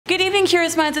Good evening,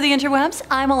 curious minds of the interwebs.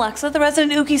 I'm Alexa, the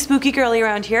resident ooky spooky girly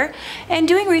around here, and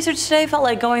doing research today felt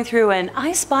like going through an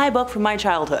I Spy book from my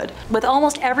childhood. With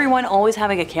almost everyone always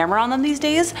having a camera on them these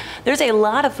days, there's a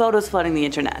lot of photos flooding the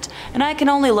internet, and I can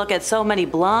only look at so many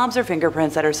blobs or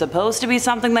fingerprints that are supposed to be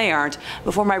something they aren't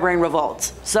before my brain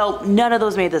revolts. So none of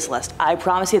those made this list, I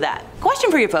promise you that.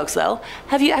 Question for you folks though,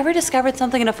 have you ever discovered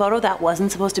something in a photo that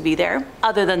wasn't supposed to be there?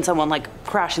 Other than someone like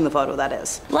crashing the photo, that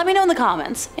is. Let me know in the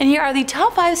comments. And here are the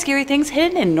top 5 scary things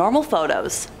hidden in normal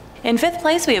photos. In 5th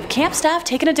place, we have camp staff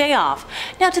taking a day off.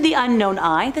 Now to the unknown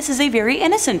eye, this is a very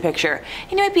innocent picture,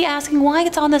 and you might be asking why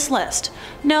it's on this list.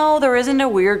 No, there isn't a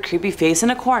weird creepy face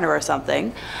in a corner or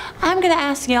something. I'm gonna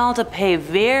ask y'all to pay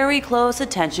very close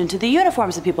attention to the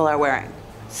uniforms that people are wearing.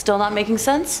 Still not making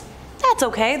sense? That's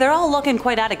okay, they're all looking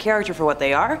quite out of character for what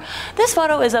they are. This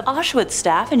photo is of Auschwitz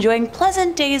staff enjoying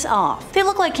pleasant days off. They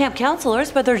look like camp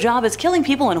counselors, but their job is killing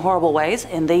people in horrible ways,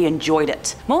 and they enjoyed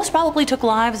it. Most probably took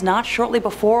lives not shortly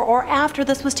before or after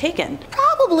this was taken.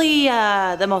 Probably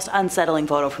the most unsettling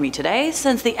photo for me today,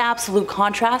 since the absolute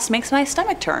contrast makes my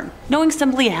stomach turn. Knowing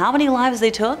simply how many lives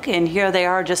they took, and here they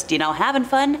are just, having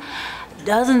fun,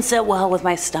 doesn't sit well with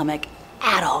my stomach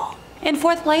at all. In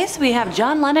 4th place, we have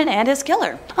John Lennon and his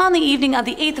killer. On the evening of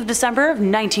the 8th of December of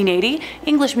 1980,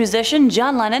 English musician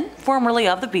John Lennon, formerly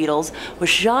of the Beatles, was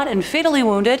shot and fatally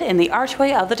wounded in the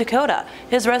archway of the Dakota,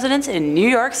 his residence in New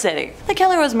York City. The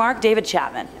killer was Mark David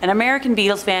Chapman, an American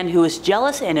Beatles fan who was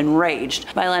jealous and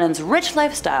enraged by Lennon's rich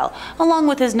lifestyle, along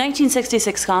with his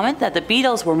 1966 comment that the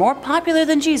Beatles were more popular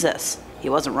than Jesus. He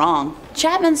wasn't wrong.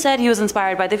 Chapman said he was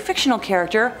inspired by the fictional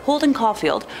character Holden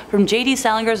Caulfield from J.D.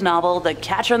 Salinger's novel The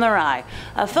Catcher in the Rye,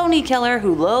 a phony killer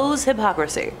who loathes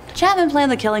hypocrisy. Chapman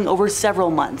planned the killing over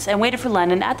several months and waited for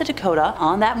Lennon at the Dakota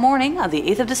on that morning of the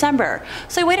 8th of December.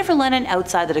 So he waited for Lennon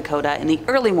outside the Dakota in the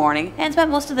early morning and spent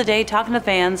most of the day talking to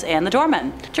fans and the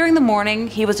doorman. During the morning,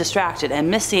 he was distracted and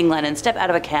missed seeing Lennon step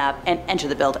out of a cab and enter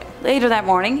the building. Later that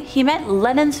morning, he met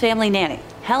Lennon's family nanny,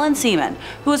 Helen Seaman,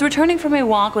 who was returning from a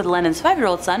walk with Lennon's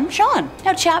 5-year-old son, Sean.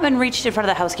 Now Chapman reached in front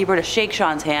of the housekeeper to shake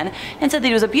Sean's hand and said that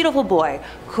he was a beautiful boy,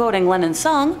 quoting Lennon's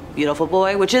song, Beautiful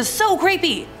Boy, which is so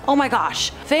creepy! Oh my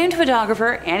gosh. Famed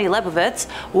photographer Annie Leibovitz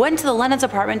went to the Lennon's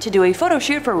apartment to do a photo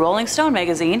shoot for Rolling Stone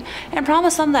magazine and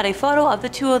promised them that a photo of the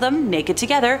two of them naked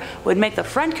together would make the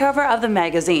front cover of the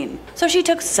magazine. So she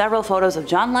took several photos of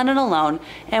John Lennon alone,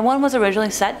 and one was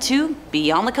originally set to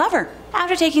be on the cover.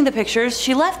 After taking the pictures,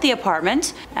 she left the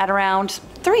apartment at around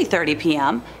 3:30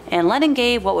 p.m. and Lennon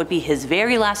gave what would be his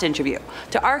very last interview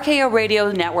to RKO Radio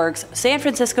Network's San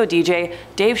Francisco DJ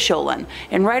Dave Sholin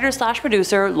and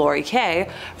writer/producer Lori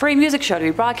Kay for a music show to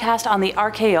be broadcast on the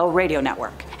RKO Radio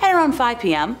Network. At around 5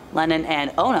 p.m., Lennon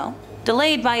and Ono,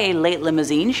 delayed by a late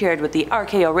limousine shared with the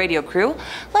RKO radio crew,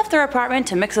 left their apartment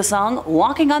to mix a song,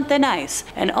 Walking on Thin Ice,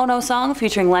 an Ono song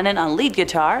featuring Lennon on lead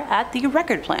guitar at the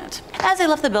record plant. As they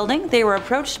left the building, they were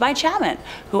approached by Chapman,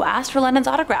 who asked for Lennon's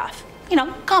autograph.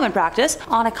 Common practice,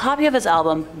 on a copy of his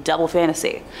album, Double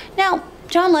Fantasy. Now,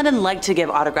 John Lennon liked to give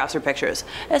autographs or pictures,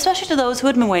 especially to those who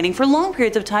had been waiting for long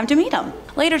periods of time to meet him.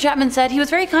 Later, Chapman said he was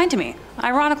very kind to me.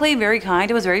 Ironically, very kind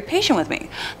and was very patient with me.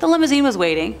 The limousine was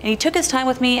waiting, and he took his time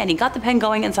with me and he got the pen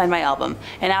going and signed my album,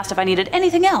 and asked if I needed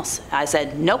anything else. I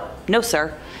said, nope, no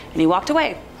sir, and he walked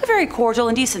away. A very cordial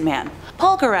and decent man.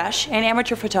 Paul Goresh, an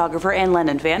amateur photographer and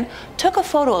Lennon fan, took a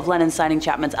photo of Lennon signing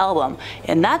Chapman's album,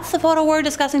 and that's the photo we're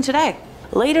discussing today.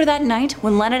 Later that night,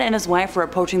 when Lennon and his wife were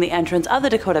approaching the entrance of the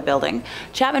Dakota building,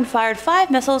 Chapman fired 5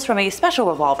 missiles from a special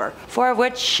revolver, 4 of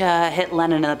which hit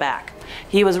Lennon in the back.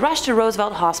 He was rushed to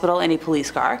Roosevelt Hospital in a police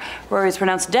car, where he was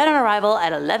pronounced dead on arrival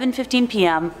at 11:15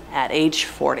 p.m. at age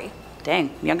 40.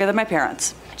 Dang, younger than my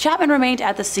parents. Chapman remained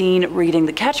at the scene reading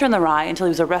The Catcher in the Rye until he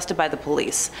was arrested by the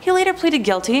police. He later pleaded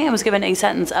guilty and was given a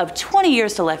sentence of 20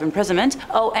 years to life imprisonment,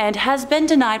 and has been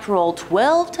denied parole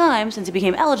 12 times since he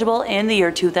became eligible in the year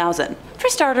 2000. For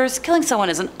starters, killing someone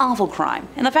is an awful crime,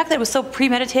 and the fact that it was so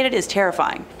premeditated is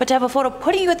terrifying. But to have a photo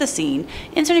putting you at the scene,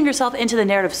 inserting yourself into the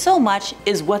narrative so much,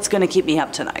 is what's gonna keep me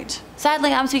up tonight.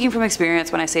 Sadly, I'm speaking from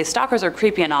experience when I say stalkers are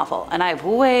creepy and awful, and I have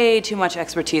way too much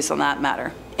expertise on that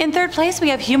matter. In 3rd place, we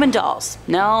have human dolls.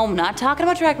 No, I'm not talking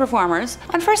about drag performers.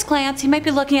 On first glance, you might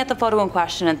be looking at the photo in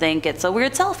question and think it's a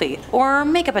weird selfie or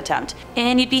makeup attempt,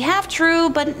 and you'd be half true,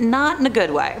 but not in a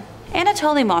good way.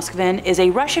 Anatoly Moskvin is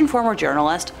a Russian former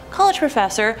journalist, college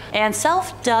professor, and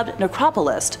self-dubbed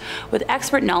necropolist with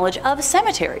expert knowledge of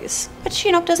cemeteries, which,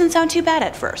 doesn't sound too bad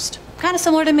at first. Kinda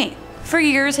similar to me. For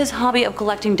years, his hobby of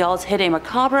collecting dolls hid a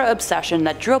macabre obsession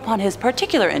that drew upon his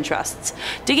particular interests,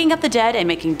 digging up the dead and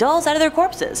making dolls out of their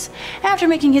corpses. After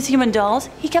making his human dolls,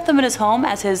 he kept them in his home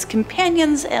as his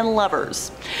companions and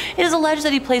lovers. It is alleged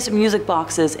that he placed music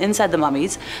boxes inside the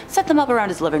mummies, set them up around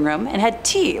his living room, and had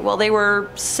tea while they were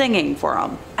singing for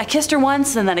him. "I kissed her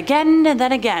once, and then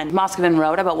again, Moscovin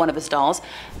wrote about one of his dolls,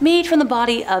 made from the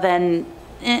body of an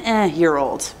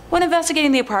year-old. When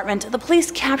investigating the apartment, the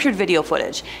police captured video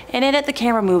footage, and in it the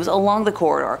camera moves along the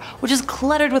corridor, which is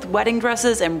cluttered with wedding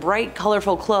dresses and bright,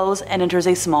 colorful clothes, and enters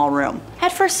a small room.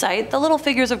 At first sight, the little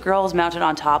figures of girls mounted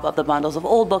on top of the bundles of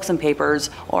old books and papers,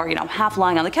 or, half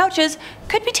lying on the couches,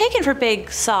 could be taken for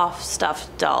big, soft,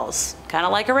 stuffed dolls. Kind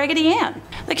of like a Raggedy Ann.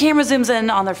 The camera zooms in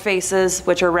on their faces,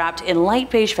 which are wrapped in light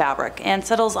beige fabric, and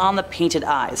settles on the painted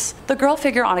eyes. The girl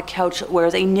figure on a couch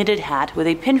wears a knitted hat with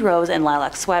a pinned rose and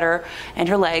lilac sweater, and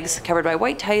her legs, covered by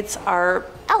white tights, are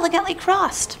elegantly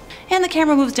crossed. And the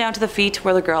camera moves down to the feet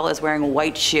where the girl is wearing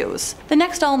white shoes. The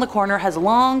next doll in the corner has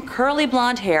long, curly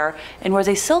blonde hair and wears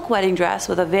a silk wedding dress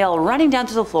with a veil running down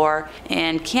to the floor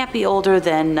and can't be older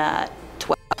than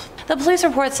 12. The police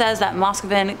report says that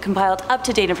Moscovin compiled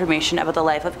up-to-date information about the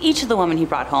life of each of the women he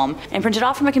brought home and printed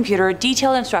off from a computer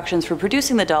detailed instructions for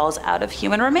producing the dolls out of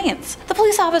human remains. The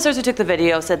police officers who took the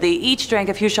video said they each drank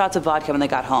a few shots of vodka when they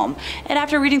got home, and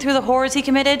after reading through the horrors he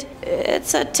committed,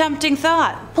 it's a tempting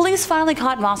thought. Police finally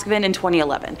caught Moscovin in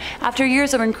 2011, after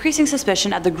years of increasing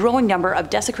suspicion at the growing number of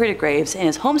desecrated graves in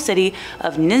his home city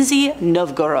of Nizhny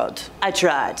Novgorod. I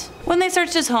tried. When they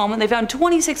searched his home, they found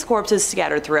 26 corpses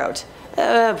scattered throughout.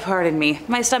 Pardon me,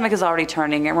 my stomach is already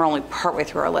turning and we're only partway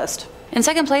through our list. In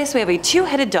second place, we have a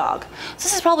two-headed dog. So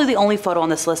this is probably the only photo on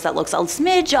this list that looks a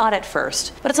smidge odd at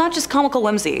first, but it's not just comical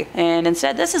whimsy, and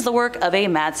instead this is the work of a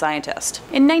mad scientist.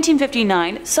 In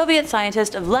 1959, Soviet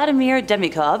scientist Vladimir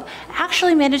Demikhov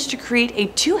actually managed to create a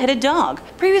two-headed dog.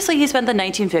 Previously, he spent the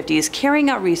 1950s carrying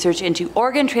out research into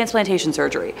organ transplantation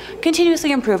surgery,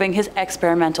 continuously improving his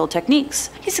experimental techniques.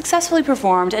 He successfully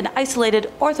performed an isolated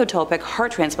orthotopic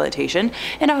heart transplantation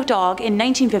in a dog in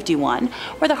 1951,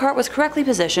 where the heart was correctly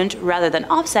positioned rather than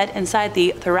offset inside the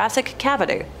thoracic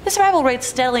cavity. The survival rate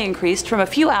steadily increased from a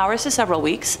few hours to several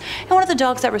weeks, and one of the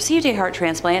dogs that received a heart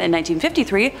transplant in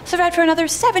 1953 survived for another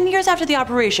 7 years after the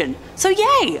operation. So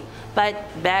yay!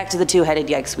 But back to the two-headed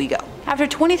yikes we go. After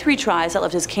 23 tries that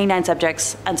left his canine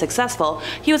subjects unsuccessful,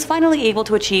 he was finally able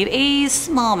to achieve a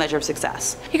small measure of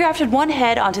success. He grafted one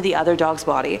head onto the other dog's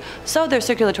body, sewed their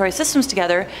circulatory systems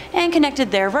together, and connected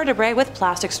their vertebrae with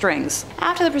plastic strings.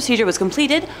 After the procedure was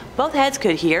completed, both heads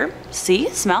could hear, see,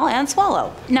 smell, and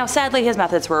swallow. Now sadly, his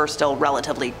methods were still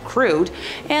relatively crude,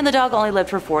 and the dog only lived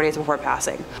for 4 days before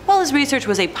passing. While his research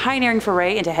was a pioneering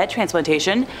foray into head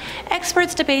transplantation,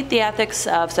 experts debate the ethics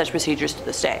of such procedures to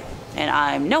this day. And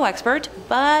I'm no expert,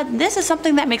 but this is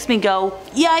something that makes me go,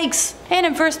 yikes! And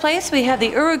in first place, we have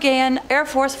the Uruguayan Air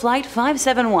Force Flight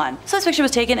 571. So this picture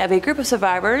was taken of a group of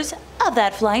survivors of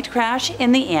that flight crash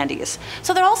in the Andes.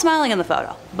 So they're all smiling in the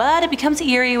photo, but it becomes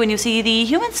eerie when you see the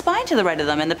human spine to the right of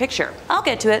them in the picture. I'll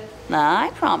get to it,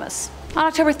 I promise. On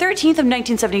October 13th of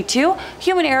 1972,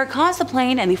 human error caused the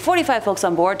plane and the 45 folks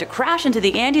on board to crash into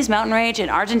the Andes mountain range in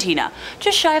Argentina,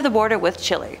 just shy of the border with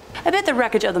Chile. Amid the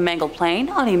wreckage of the mangled plane,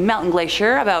 on a mountain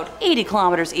glacier about 80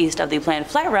 kilometers east of the planned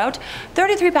flight route,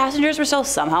 33 passengers were still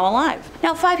somehow alive.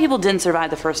 Now, 5 people didn't survive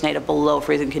the first night of below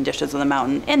freezing conditions on the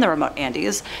mountain in the remote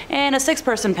Andes, and a 6th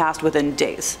person passed within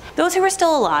days. Those who were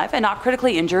still alive and not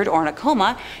critically injured or in a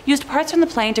coma used parts from the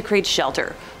plane to create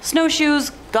shelter,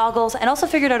 snowshoes, goggles, and also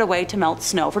figured out a way to melt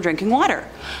snow for drinking water.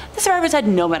 The survivors had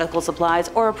no medical supplies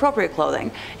or appropriate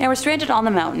clothing and were stranded on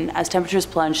the mountain as temperatures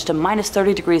plunged to minus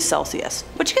 30 degrees Celsius,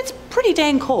 which gets pretty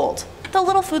dang cold. The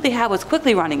little food they had was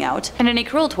quickly running out, and in a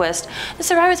cruel twist, the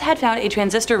survivors had found a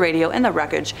transistor radio in the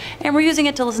wreckage and were using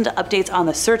it to listen to updates on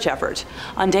the search effort.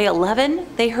 On day 11,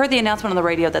 they heard the announcement on the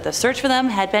radio that the search for them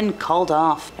had been called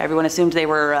off. Everyone assumed they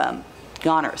were,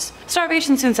 goners.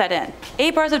 Starvation soon set in.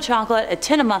 8 bars of chocolate, a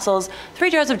tin of mussels, 3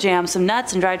 jars of jam, some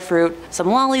nuts and dried fruit, some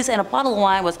lollies, and a bottle of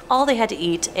wine was all they had to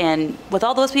eat, and with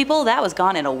all those people, that was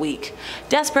gone in a week.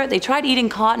 Desperate, they tried eating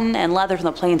cotton and leather from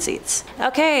the plane seats.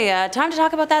 Okay, time to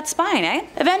talk about that spine, eh?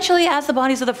 Eventually, as the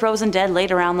bodies of the frozen dead laid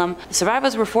around them, the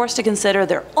survivors were forced to consider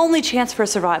their only chance for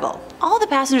survival. All the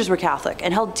passengers were Catholic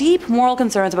and held deep moral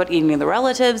concerns about eating their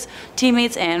relatives,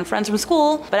 teammates, and friends from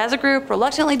school, but as a group,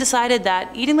 reluctantly decided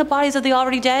that eating the bodies of the likely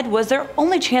already dead was their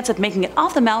only chance of making it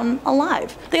off the mountain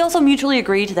alive. They also mutually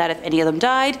agreed that if any of them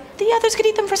died, the others could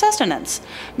eat them for sustenance.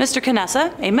 Mr.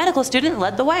 Canessa, a medical student,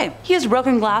 led the way. He used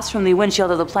broken glass from the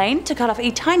windshield of the plane to cut off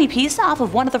a tiny piece off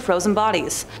of one of the frozen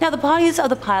bodies. Now, the bodies of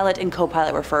the pilot and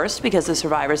co-pilot were first because the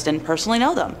survivors didn't personally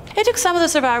know them. It took some of the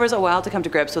survivors a while to come to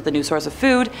grips with the new source of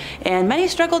food, and many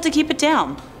struggled to keep it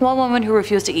down. One woman who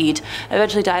refused to eat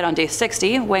eventually died on day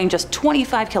 60, weighing just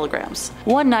 25 kilograms.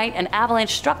 One night, an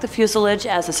avalanche struck the fuselage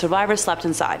as the survivors slept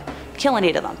inside, killing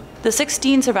 8 of them. The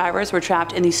 16 survivors were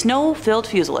trapped in the snow-filled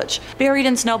fuselage, buried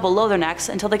in snow below their necks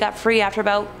until they got free after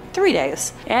about 3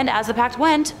 days. And as the pact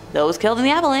went, those killed in the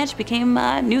avalanche became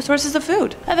new sources of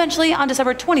food. Eventually, on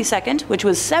December 22nd, which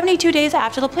was 72 days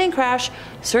after the plane crash,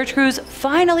 search crews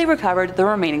finally recovered the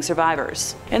remaining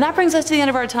survivors. And that brings us to the end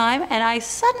of our time, and I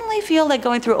suddenly feel like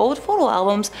going through old photo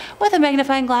albums with a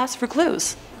magnifying glass for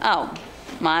clues. Oh,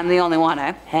 I'm the only one,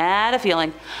 eh? Had a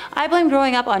feeling. I blame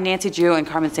growing up on Nancy Drew and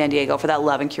Carmen Sandiego for that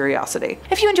love and curiosity.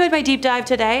 If you enjoyed my deep dive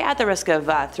today, at the risk of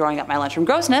throwing up my lunch from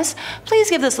grossness,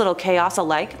 please give this little chaos a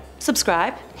like,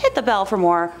 subscribe, hit the bell for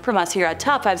more from us here at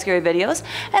Top 5 Scary Videos,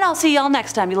 and I'll see y'all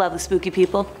next time, you lovely spooky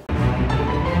people.